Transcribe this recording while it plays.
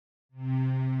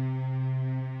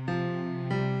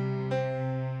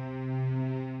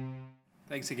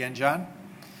Thanks again, John.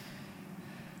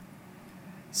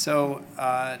 So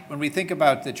when we think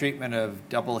about the treatment of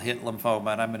double hit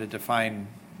lymphoma, and I'm going to define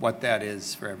what that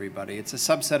is for everybody, it's a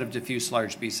subset of diffuse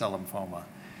large B-cell lymphoma.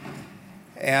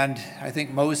 And I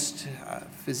think most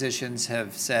physicians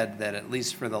have said that at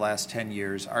least for the last 10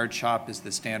 years, R-CHOP is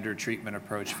the standard treatment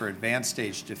approach for advanced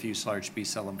stage diffuse large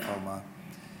B-cell lymphoma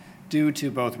due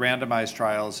to both randomized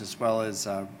trials as well as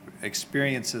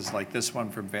experiences like this one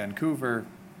from Vancouver,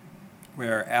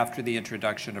 where after the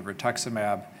introduction of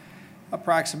rituximab,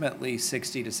 approximately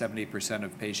 60 to 70%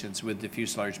 of patients with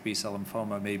diffuse large B-cell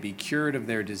lymphoma may be cured of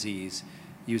their disease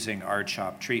using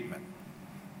R-CHOP treatment.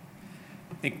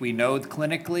 I think we know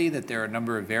clinically that there are a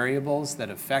number of variables that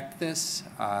affect this.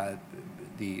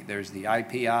 There's the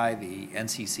IPI, the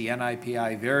NCCN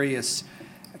IPI, various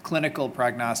clinical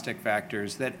prognostic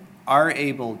factors that are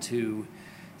able to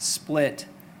split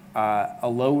a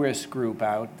low-risk group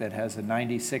out that has a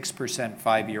 96%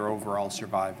 5-year overall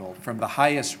survival from the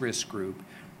highest risk group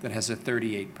that has a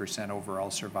 38% overall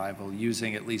survival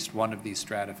using at least one of these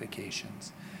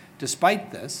stratifications.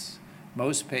 Despite this,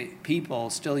 most people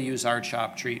still use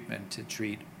R-CHOP treatment to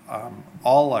treat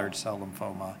all large cell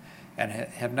lymphoma and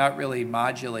have not really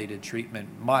modulated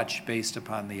treatment much based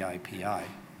upon the IPI.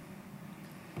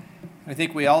 I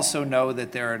think we also know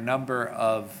that there are a number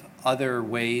of other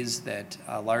ways that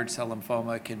large cell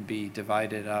lymphoma can be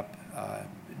divided up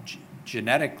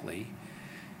genetically.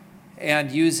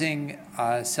 And using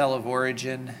cell of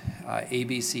origin,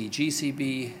 ABC,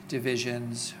 GCB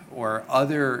divisions, or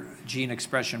other gene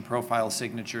expression profile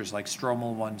signatures like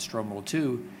stromal 1, stromal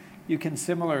 2, you can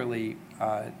similarly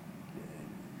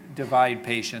divide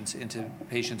patients into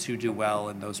patients who do well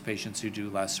and those patients who do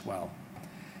less well.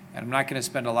 And I'm not going to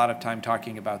spend a lot of time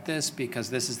talking about this because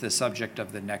this is the subject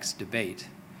of the next debate.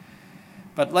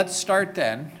 But let's start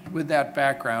then with that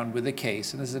background with a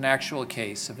case, and this is an actual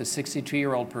case of a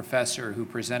 62-year-old professor who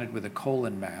presented with a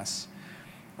colon mass.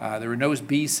 There were no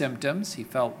B symptoms. He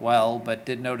felt well, but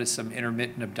did notice some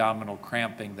intermittent abdominal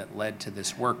cramping that led to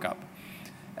this workup.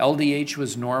 LDH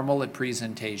was normal at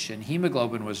presentation.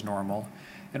 Hemoglobin was normal.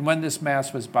 And when this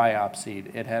mass was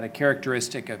biopsied, it had a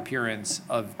characteristic appearance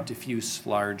of diffuse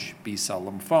large B-cell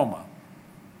lymphoma.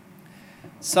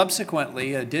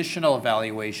 Subsequently, additional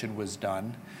evaluation was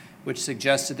done, which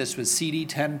suggested this was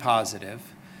CD10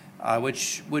 positive,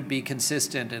 which would be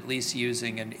consistent, at least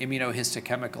using an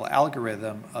immunohistochemical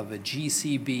algorithm, of a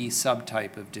GCB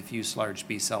subtype of diffuse large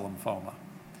B-cell lymphoma.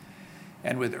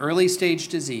 And with early stage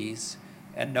disease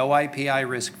and no IPI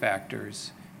risk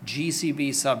factors, GCB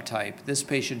subtype, this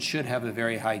patient should have a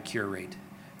very high cure rate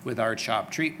with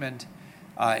R-CHOP treatment.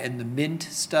 In the MINT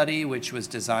study, which was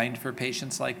designed for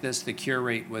patients like this, the cure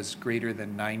rate was greater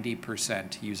than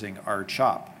 90% using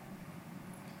R-CHOP.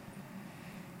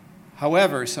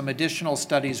 However, some additional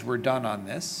studies were done on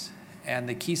this, and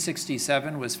the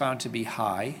Ki67 was found to be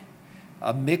high.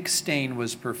 A mixed stain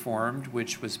was performed,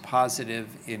 which was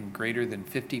positive in greater than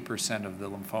 50% of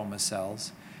the lymphoma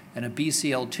cells. And a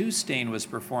BCL2 stain was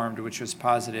performed, which was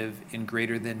positive in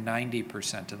greater than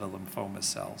 90% of the lymphoma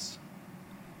cells.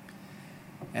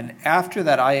 And after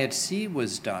that IHC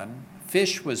was done,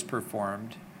 FISH was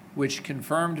performed, which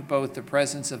confirmed both the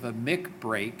presence of a MYC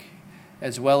break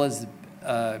as well as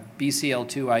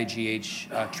BCL2 IgH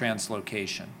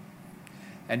translocation.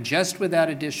 And just with that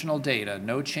additional data,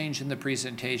 no change in the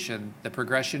presentation, the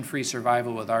progression-free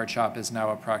survival with R-CHOP is now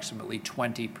approximately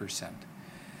 20%.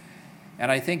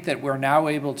 And I think that we're now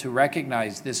able to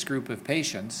recognize this group of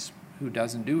patients who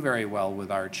doesn't do very well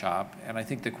with R-CHOP, and I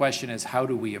think the question is, how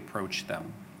do we approach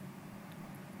them?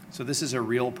 So this is a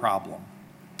real problem.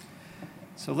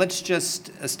 So let's just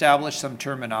establish some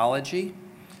terminology.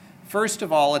 First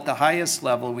of all, at the highest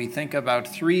level, we think about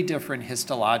 3 different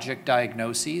histologic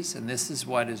diagnoses, and this is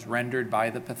what is rendered by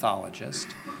the pathologist.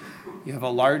 You have a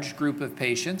large group of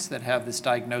patients that have this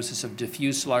diagnosis of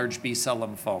diffuse large B-cell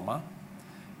lymphoma.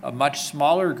 A much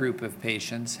smaller group of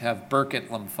patients have Burkitt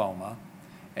lymphoma,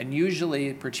 and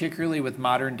usually, particularly with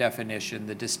modern definition,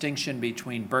 the distinction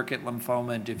between Burkitt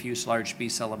lymphoma and diffuse large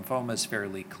B-cell lymphoma is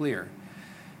fairly clear.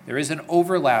 There is an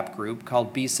overlap group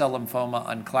called B-cell lymphoma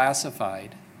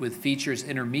unclassified, with features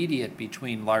intermediate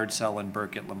between large cell and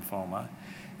Burkitt lymphoma,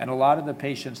 and a lot of the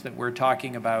patients that we're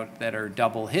talking about that are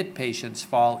double hit patients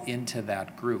fall into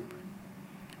that group.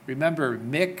 Remember,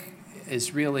 MYC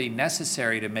is really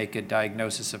necessary to make a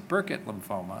diagnosis of Burkitt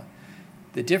lymphoma.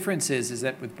 The difference is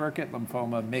that with Burkitt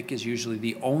lymphoma, MYC is usually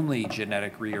the only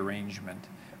genetic rearrangement,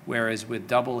 whereas with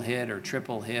double hit or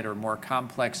triple hit or more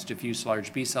complex diffuse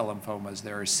large B-cell lymphomas,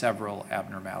 there are several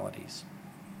abnormalities.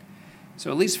 So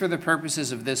at least for the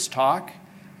purposes of this talk,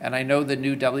 And I know the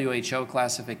new WHO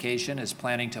classification is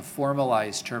planning to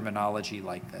formalize terminology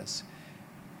like this.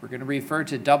 We're going to refer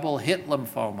to double hit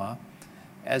lymphoma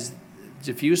as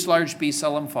diffuse large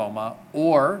B-cell lymphoma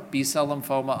or B-cell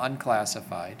lymphoma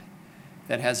unclassified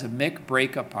that has a MYC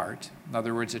break apart, in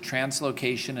other words, a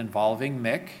translocation involving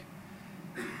MYC,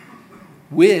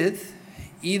 with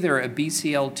either a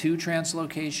BCL2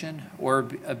 translocation or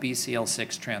a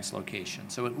BCL6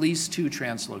 translocation, so at least 2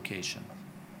 translocations.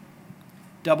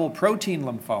 Double protein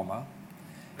lymphoma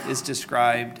is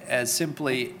described as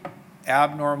simply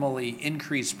abnormally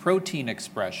increased protein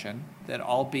expression that,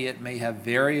 albeit may have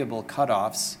variable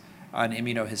cutoffs on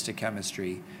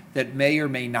immunohistochemistry, that may or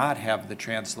may not have the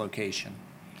translocation.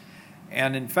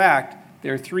 And in fact,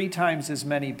 there are 3 times as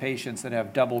many patients that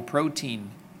have double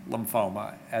protein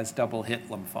lymphoma as double hit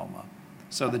lymphoma.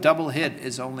 So the double hit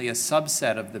is only a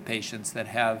subset of the patients that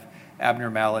have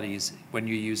abnormalities when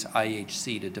you use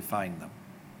IHC to define them.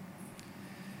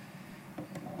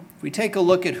 If we take a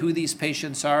look at who these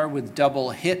patients are with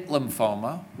double hit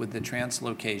lymphoma with the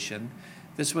translocation,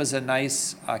 this was a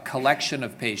nice collection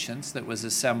of patients that was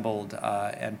assembled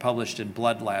and published in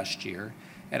Blood last year.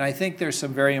 And I think there's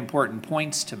some very important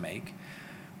points to make.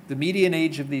 The median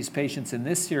age of these patients in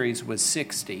this series was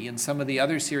 60. In some of the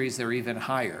other series, they're even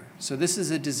higher. So this is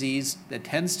a disease that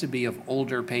tends to be of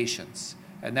older patients.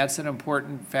 And that's an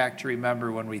important fact to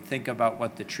remember when we think about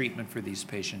what the treatment for these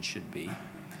patients should be.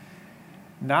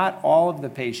 Not all of the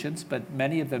patients, but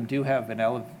many of them do have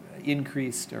an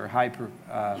increased or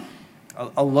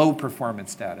a low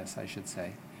performance status, I should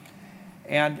say.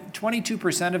 And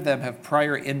 22% of them have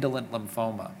prior indolent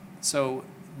lymphoma. So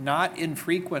not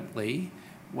infrequently,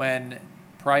 when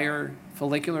prior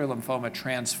follicular lymphoma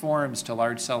transforms to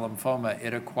large cell lymphoma,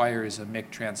 it acquires a MYC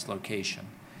translocation.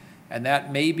 And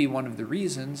that may be one of the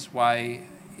reasons why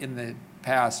in the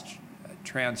past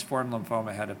transformed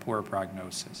lymphoma had a poor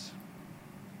prognosis.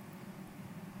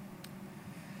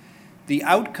 The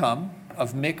outcome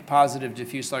of MYC-positive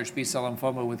diffuse large B-cell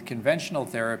lymphoma with conventional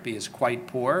therapy is quite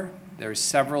poor. There are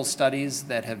several studies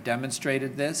that have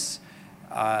demonstrated this.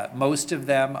 Most of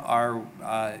them are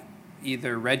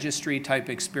either registry-type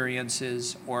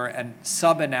experiences or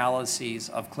sub-analyses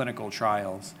of clinical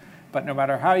trials. But no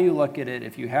matter how you look at it,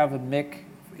 if you have a MYC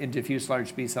in diffuse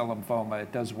large B-cell lymphoma,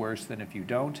 it does worse than if you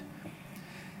don't.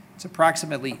 It's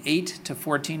approximately 8 to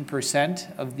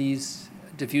 14% of these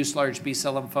diffuse large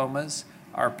B-cell lymphomas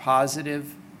are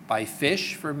positive by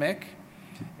FISH for MYC.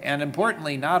 And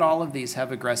importantly, not all of these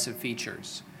have aggressive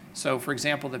features. So for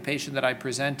example, the patient that I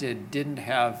presented didn't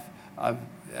have an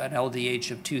LDH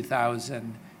of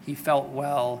 2,000. He felt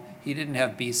well, he didn't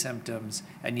have B symptoms,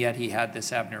 and yet he had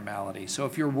this abnormality. So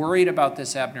if you're worried about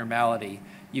this abnormality,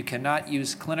 you cannot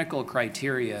use clinical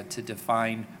criteria to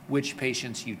define which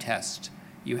patients you test.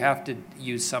 You have to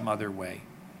use some other way.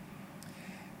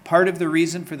 Part of the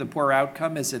reason for the poor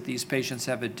outcome is that these patients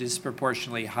have a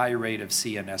disproportionately high rate of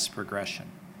CNS progression.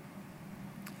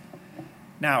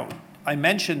 Now, I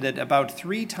mentioned that about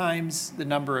 3 times the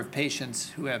number of patients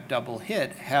who have double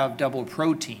hit have double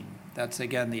protein. That's,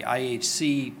 again, the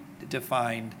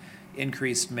IHC-defined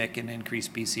increased MYC and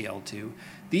increased BCL2.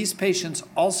 These patients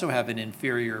also have an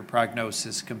inferior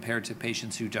prognosis compared to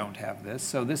patients who don't have this.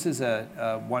 So this is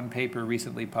one paper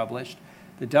recently published.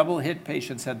 The double hit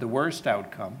patients had the worst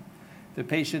outcome. The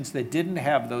patients that didn't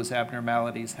have those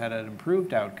abnormalities had an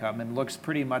improved outcome and looks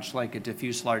pretty much like a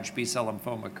diffuse large B-cell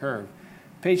lymphoma curve.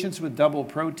 Patients with double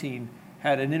protein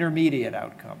had an intermediate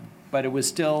outcome, but it was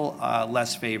still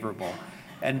less favorable.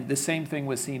 And the same thing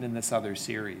was seen in this other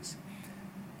series.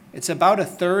 It's about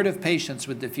 1/3 of patients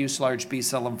with diffuse large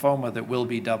B-cell lymphoma that will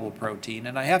be double protein.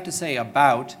 And I have to say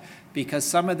about, because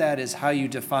some of that is how you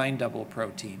define double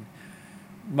protein.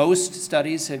 Most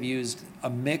studies have used a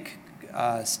MYC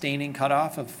staining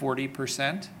cutoff of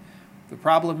 40%. The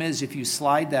problem is if you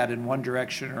slide that in one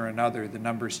direction or another, the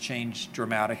numbers change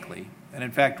dramatically. And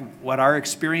in fact, what our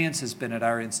experience has been at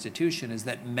our institution is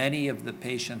that many of the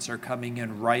patients are coming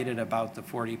in right at about the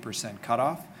 40%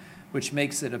 cutoff, which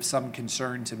makes it of some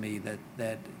concern to me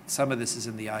that some of this is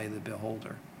in the eye of the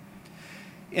beholder.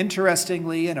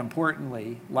 Interestingly and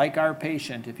importantly, like our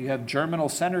patient, if you have germinal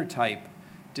center type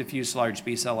diffuse large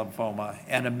B-cell lymphoma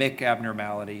and a MYC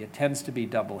abnormality, it tends to be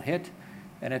double hit.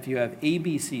 And if you have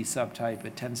ABC subtype,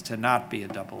 it tends to not be a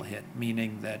double hit,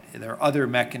 meaning that there are other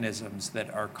mechanisms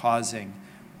that are causing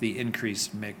the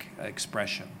increased MYC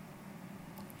expression.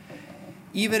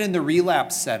 Even in the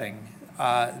relapse setting,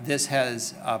 this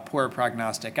has a poor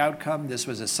prognostic outcome. This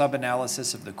was a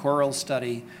sub-analysis of the CORAL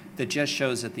study that just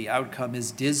shows that the outcome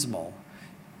is dismal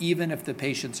even if the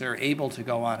patients are able to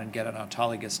go on and get an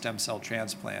autologous stem cell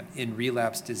transplant in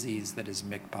relapsed disease that is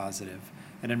MYC positive.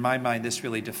 And in my mind, this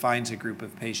really defines a group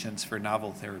of patients for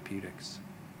novel therapeutics.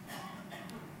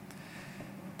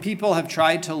 People have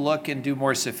tried to look and do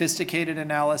more sophisticated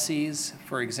analyses.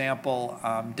 For example,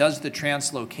 does the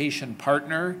translocation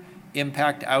partner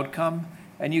impact outcome?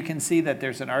 And you can see that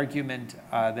there's an argument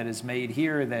that is made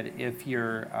here that if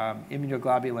you're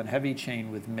immunoglobulin heavy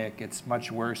chain with MYC, it's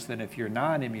much worse than if you're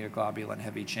non-immunoglobulin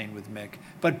heavy chain with MYC.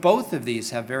 But both of these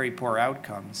have very poor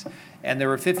outcomes. And there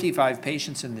were 55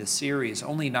 patients in this series.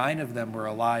 Only 9 of them were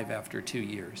alive after 2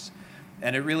 years.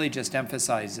 And it really just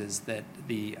emphasizes that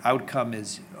the outcome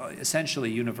is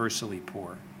essentially universally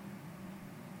poor.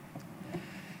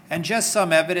 And just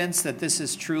some evidence that this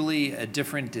is truly a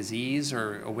different disease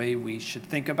or a way we should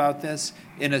think about this.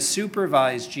 In a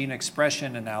supervised gene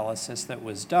expression analysis that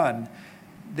was done,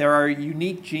 there are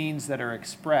unique genes that are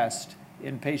expressed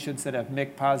in patients that have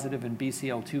MYC positive and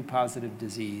BCL2 positive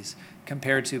disease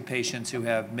compared to patients who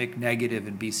have MYC negative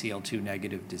and BCL2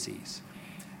 negative disease.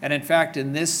 And in fact,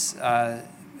 in this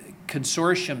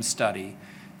consortium study,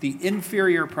 the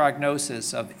inferior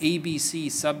prognosis of ABC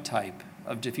subtype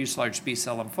of diffuse large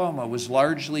B-cell lymphoma was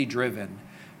largely driven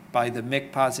by the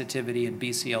MYC positivity and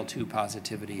BCL2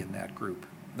 positivity in that group.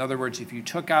 In other words, if you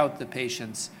took out the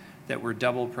patients that were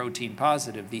double protein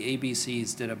positive, the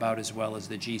ABCs did about as well as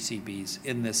the GCBs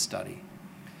in this study.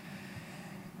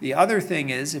 The other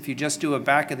thing is, if you just do a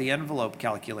back-of-the-envelope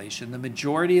calculation, the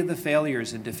majority of the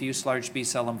failures in diffuse large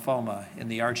B-cell lymphoma in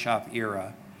the R-CHOP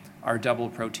era are double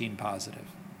protein positive.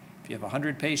 If you have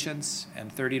 100 patients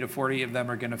and 30 to 40 of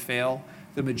them are going to fail,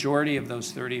 the majority of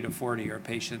those 30 to 40 are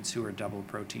patients who are double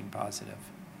protein positive.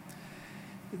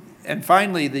 And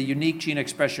finally, the unique gene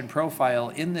expression profile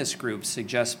in this group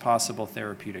suggests possible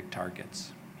therapeutic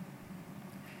targets.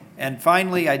 And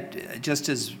finally, just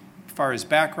as far as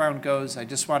background goes, I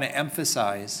just want to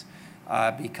emphasize,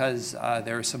 because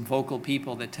there are some vocal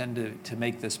people that tend to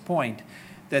make this point,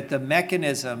 that the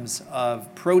mechanisms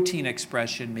of protein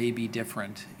expression may be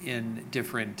different in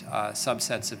different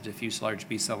subsets of diffuse large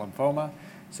B-cell lymphoma.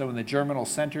 So in the germinal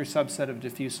center subset of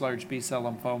diffuse large B-cell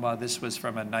lymphoma, this was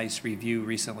from a nice review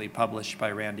recently published by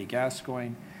Randy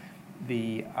Gascoigne,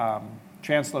 the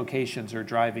translocations are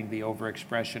driving the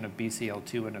overexpression of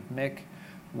BCL2 and of MYC,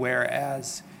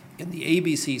 whereas in the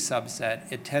ABC subset,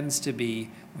 it tends to be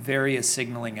various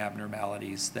signaling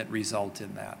abnormalities that result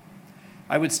in that.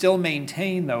 I would still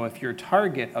maintain, though, if your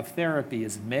target of therapy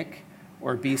is MYC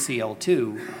or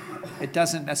BCL2, it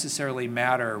doesn't necessarily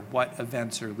matter what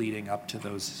events are leading up to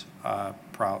those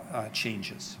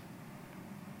changes.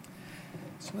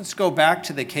 So let's go back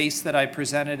to the case that I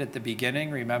presented at the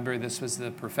beginning. Remember, this was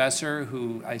the professor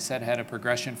who I said had a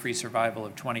progression-free survival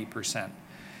of 20%.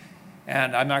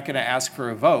 And I'm not going to ask for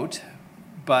a vote,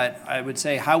 but I would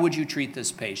say, how would you treat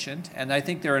this patient? And I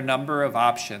think there are a number of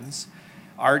options.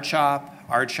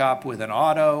 R-CHOP with an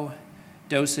auto,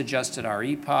 dose-adjusted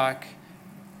R-EPOCH,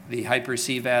 the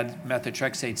hyper-CVAD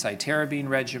methotrexate cytarabine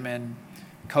regimen,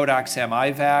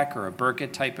 Codox-M-IVAC or a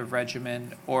Burkitt type of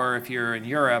regimen, or if you're in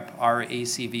Europe,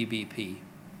 R-ACVBP.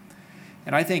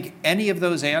 And I think any of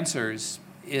those answers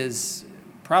is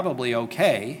probably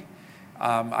okay.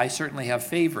 I certainly have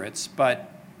favorites,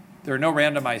 but there are no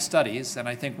randomized studies, and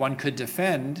I think one could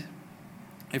defend,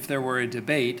 if there were a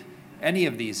debate, any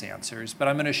of these answers. But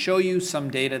I'm going to show you some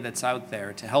data that's out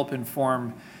there to help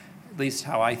inform at least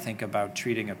how I think about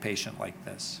treating a patient like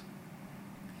this.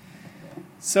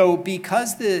 So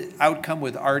because the outcome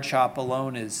with R-CHOP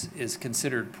alone is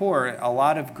considered poor, a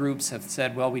lot of groups have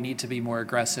said, well, we need to be more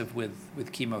aggressive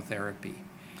with chemotherapy.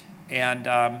 And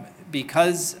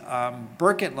because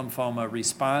Burkitt lymphoma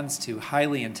responds to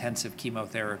highly intensive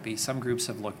chemotherapy, some groups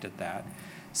have looked at that.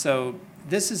 So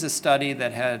this is a study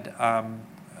that had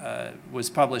was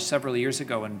published several years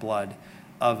ago in Blood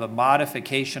of a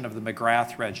modification of the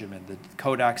McGrath regimen, the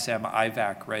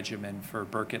Codox-M-IVAC regimen for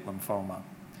Burkitt lymphoma.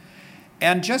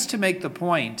 And just to make the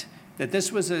point that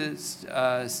this was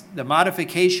the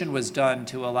modification was done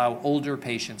to allow older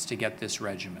patients to get this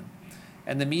regimen.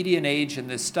 And the median age in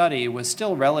this study was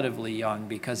still relatively young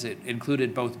because it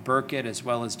included both Burkitt as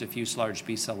well as diffuse large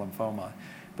B-cell lymphoma.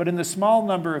 But in the small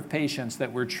number of patients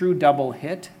that were true double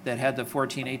hit that had the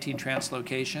 14-18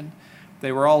 translocation,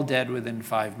 they were all dead within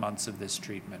 5 months of this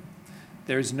treatment.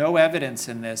 There's no evidence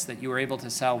in this that you were able to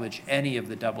salvage any of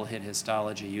the double hit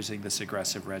histology using this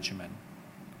aggressive regimen.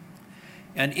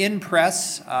 And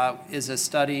INPRESS is a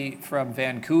study from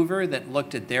Vancouver that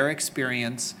looked at their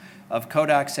experience of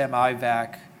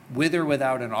Codox-M-IVAC with or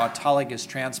without an autologous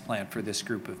transplant for this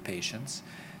group of patients.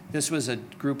 This was a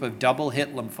group of double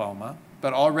hit lymphoma.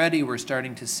 but already we're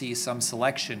starting to see some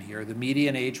selection here. The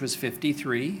median age was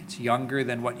 53. It's younger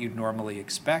than what you'd normally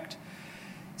expect.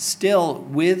 Still,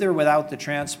 with or without the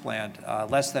transplant,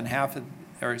 less than half of,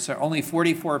 or so only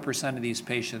 44% of these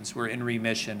patients were in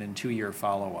remission in 2-year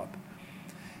follow-up.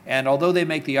 And although they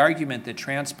make the argument that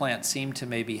transplant seemed to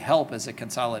maybe help as a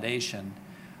consolidation,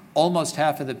 almost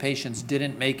half of the patients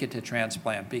didn't make it to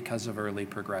transplant because of early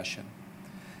progression.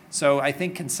 So I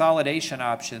think consolidation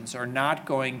options are not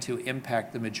going to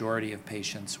impact the majority of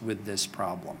patients with this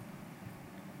problem.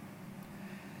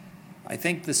 I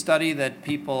think the study that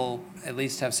people at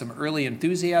least have some early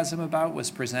enthusiasm about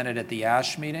was presented at the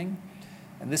ASH meeting.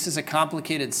 And this is a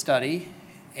complicated study.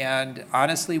 And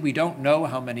honestly, we don't know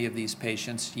how many of these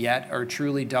patients yet are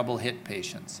truly double hit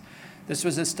patients. This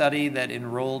was a study that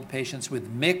enrolled patients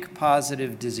with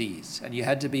MYC-positive disease. And you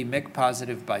had to be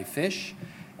MYC-positive by FISH.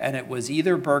 And it was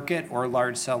either Burkitt or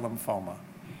large cell lymphoma.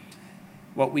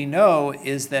 What we know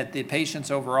is that the patients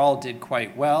overall did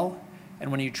quite well. And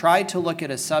when you tried to look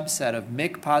at a subset of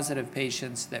MYC-positive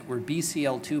patients that were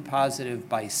BCL2 positive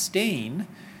by stain,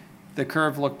 the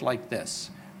curve looked like this.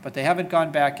 But they haven't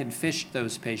gone back and fished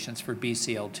those patients for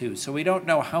BCL2. So we don't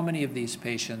know how many of these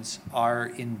patients are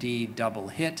indeed double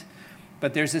hit.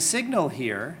 But there's a signal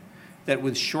here that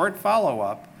with short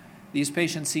follow-up, these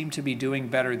patients seem to be doing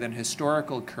better than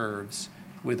historical curves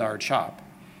with R-CHOP.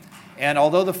 And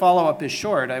although the follow-up is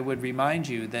short, I would remind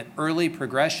you that early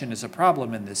progression is a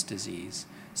problem in this disease.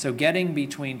 So getting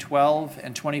between 12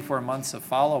 and 24 months of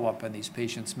follow-up on these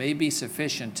patients may be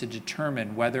sufficient to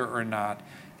determine whether or not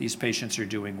these patients are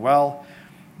doing well.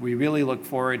 We really look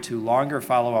forward to longer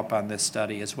follow-up on this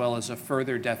study, as well as a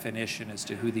further definition as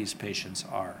to who these patients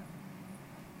are.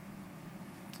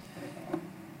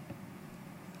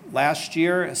 Last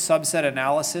year, a subset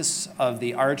analysis of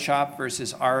the R-CHOP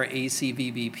versus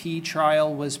R-ACVBP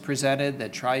trial was presented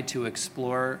that tried to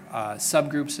explore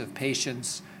subgroups of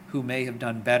patients who may have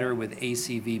done better with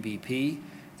ACVBP.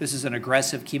 This is an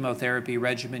aggressive chemotherapy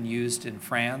regimen used in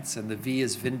France, and the V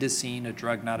is Vindicine, a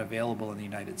drug not available in the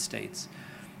United States.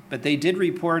 But they did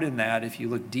report in that, if you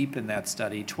look deep in that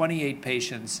study, 28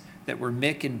 patients that were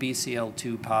MYC and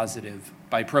BCL2 positive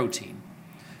by protein.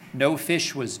 No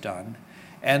FISH was done.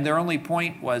 And their only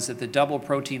point was that the double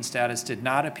protein status did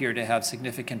not appear to have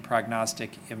significant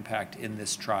prognostic impact in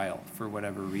this trial for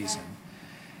whatever reason.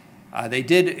 They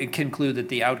did conclude that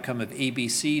the outcome of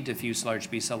ABC, diffuse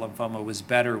large B-cell lymphoma, was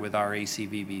better with our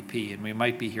ACVBP, and we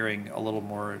might be hearing a little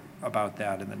more about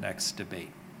that in the next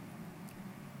debate.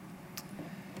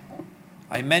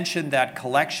 I mentioned that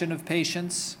collection of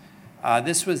patients.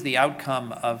 This was the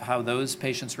outcome of how those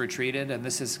patients were treated, and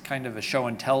this is kind of a show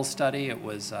and tell study. It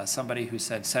was somebody who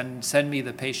said, send me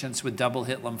the patients with double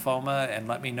hit lymphoma and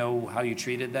let me know how you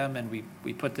treated them, and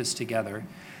we put this together.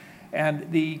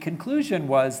 And the conclusion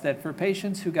was that for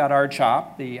patients who got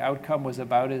R-CHOP, the outcome was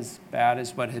about as bad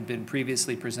as what had been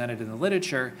previously presented in the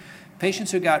literature.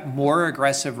 Patients who got more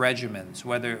aggressive regimens,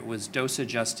 whether it was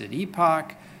dose-adjusted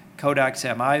EPOC,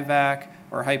 Codax-M-IVAC,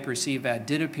 or hyper-CVAD,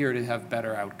 did appear to have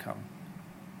better outcome.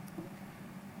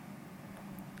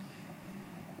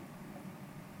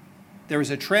 There was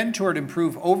a trend toward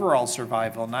improved overall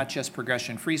survival, not just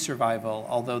progression-free survival,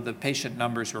 although the patient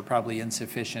numbers were probably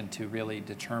insufficient to really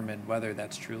determine whether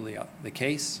that's truly the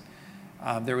case.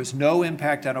 There was no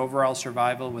impact on overall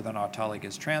survival with an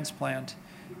autologous transplant.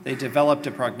 They developed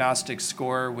a prognostic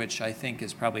score, which I think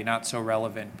is probably not so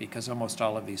relevant because almost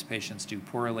all of these patients do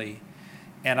poorly.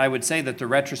 And I would say that the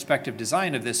retrospective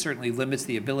design of this certainly limits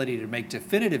the ability to make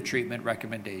definitive treatment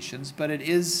recommendations, but it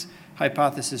is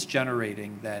hypothesis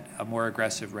generating that a more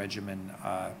aggressive regimen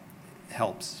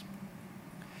helps.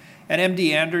 And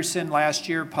MD Anderson last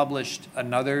year published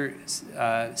another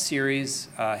series.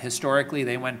 Historically,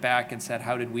 they went back and said,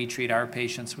 how did we treat our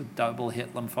patients with double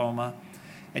hit lymphoma?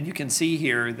 And you can see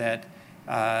here that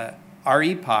our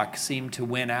EPOC seemed to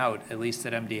win out, at least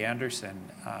at MD Anderson,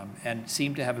 and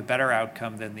seemed to have a better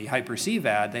outcome than the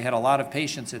hyper-CVAD. They had a lot of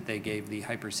patients that they gave the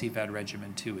hyper-CVAD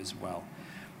regimen to as well.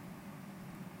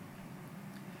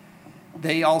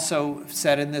 They also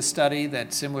said in this study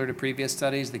that, similar to previous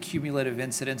studies, the cumulative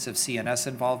incidence of CNS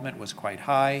involvement was quite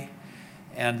high,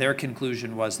 and their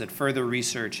conclusion was that further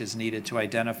research is needed to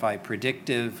identify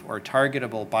predictive or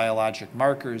targetable biologic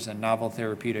markers and novel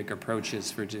therapeutic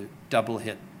approaches for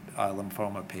double-hit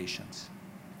lymphoma patients.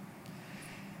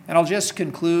 And I'll just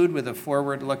conclude with a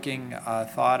forward-looking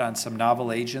thought on some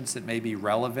novel agents that may be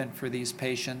relevant for these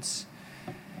patients.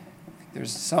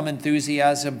 There's some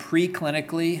enthusiasm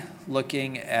preclinically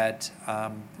looking at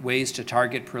ways to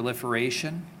target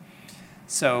proliferation.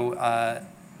 So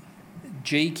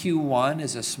JQ1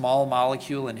 is a small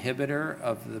molecule inhibitor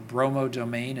of the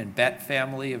bromodomain and BET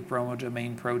family of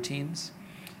bromodomain proteins,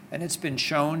 and it's been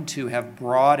shown to have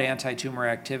broad anti-tumor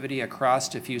activity across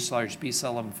diffuse large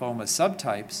B-cell lymphoma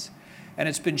subtypes, and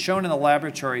it's been shown in the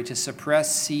laboratory to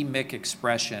suppress c-MYC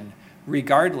expression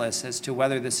regardless as to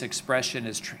whether this expression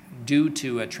is due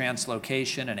to a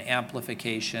translocation, an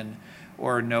amplification,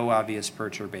 or no obvious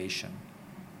perturbation.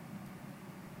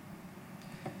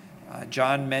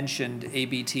 John mentioned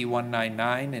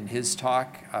ABT-199 in his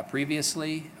talk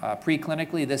previously.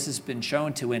 Preclinically, this has been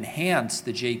shown to enhance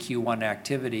the JQ1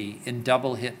 activity in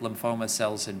double-hit lymphoma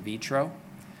cells in vitro.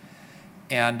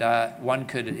 And one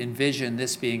could envision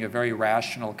this being a very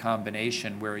rational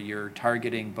combination where you're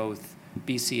targeting both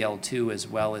BCL2 as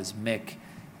well as MYC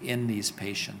in these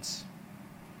patients.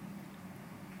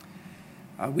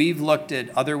 We've looked at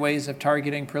other ways of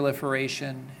targeting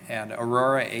proliferation, and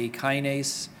Aurora A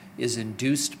kinase is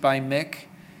induced by MYC,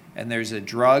 and there's a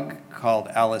drug called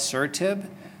alisertib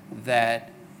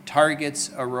that targets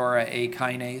Aurora A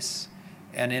kinase,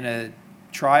 and in a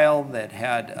trial that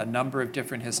had a number of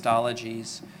different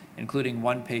histologies, including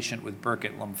one patient with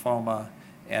Burkitt lymphoma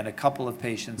and a couple of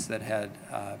patients that had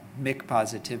MYC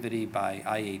positivity by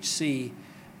IHC,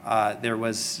 there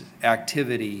was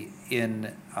activity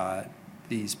in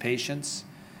these patients.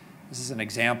 This is an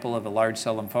example of a large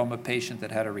cell lymphoma patient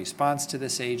that had a response to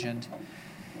this agent.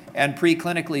 And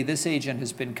preclinically, this agent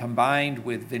has been combined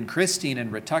with vincristine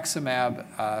and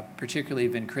rituximab, particularly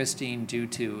vincristine due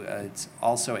to its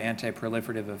also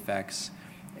anti-proliferative effects.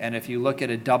 And if you look at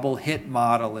a double hit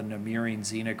model in a murine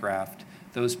xenograft,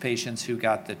 those patients who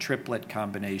got the triplet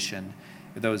combination,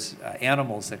 those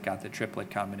animals that got the triplet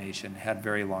combination had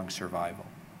very long survival.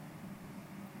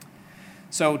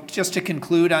 So just to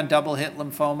conclude on double hit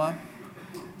lymphoma,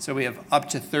 so we have up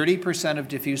to 30% of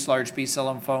diffuse large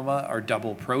B-cell lymphoma are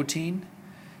double protein,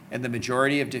 and the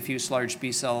majority of diffuse large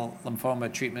B-cell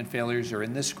lymphoma treatment failures are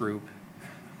in this group.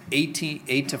 8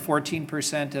 to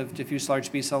 14% of diffuse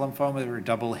large B-cell lymphoma are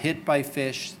double hit by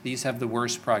FISH. These have the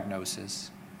worst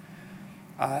prognosis.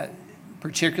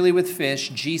 Particularly with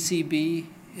FISH, GCB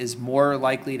is more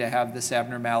likely to have this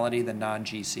abnormality than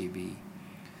non-GCB.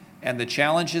 And the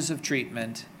challenges of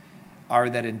treatment are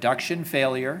that induction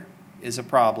failure is a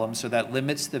problem, so that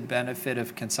limits the benefit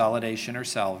of consolidation or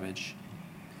salvage.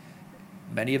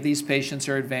 Many of these patients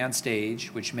are advanced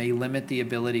age, which may limit the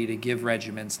ability to give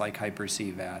regimens like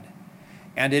hyper-CVAD.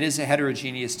 And it is a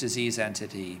heterogeneous disease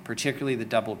entity, particularly the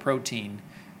double protein,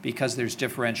 because there's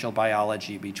differential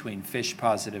biology between FISH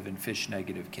positive and FISH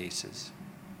negative cases.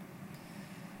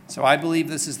 So I believe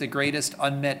this is the greatest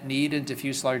unmet need in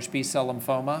diffuse large B-cell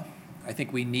lymphoma. I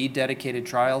think we need dedicated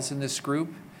trials in this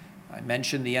group. I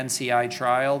mentioned the NCI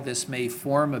trial. This may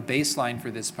form a baseline for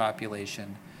this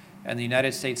population, and the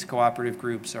United States cooperative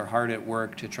groups are hard at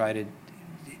work to try to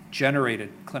generate a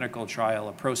clinical trial,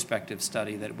 a prospective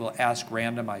study that will ask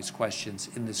randomized questions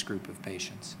in this group of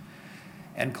patients.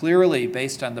 And clearly,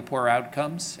 based on the poor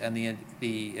outcomes and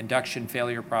the induction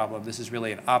failure problem, this is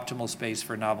really an optimal space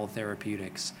for novel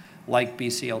therapeutics like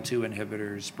BCL2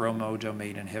 inhibitors,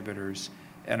 bromodomain inhibitors,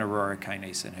 and Aurora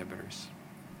kinase inhibitors.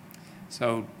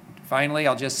 So finally,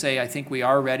 I'll just say I think we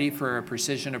are ready for a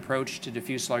precision approach to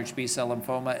diffuse large B-cell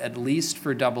lymphoma, at least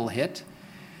for double hit.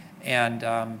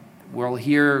 And we'll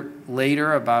hear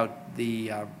later about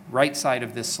the right side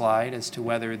of this slide as to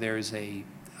whether there's a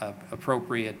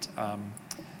appropriate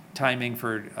timing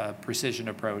for a precision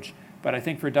approach. But I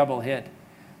think for double hit,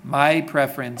 my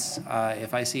preference,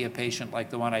 if I see a patient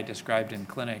like the one I described in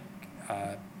clinic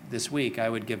this week, I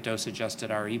would give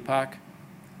dose-adjusted R-EPOCH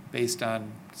based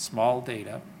on small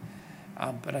data.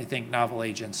 But I think novel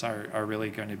agents are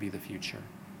really going to be the future.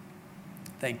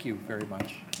 Thank you very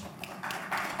much.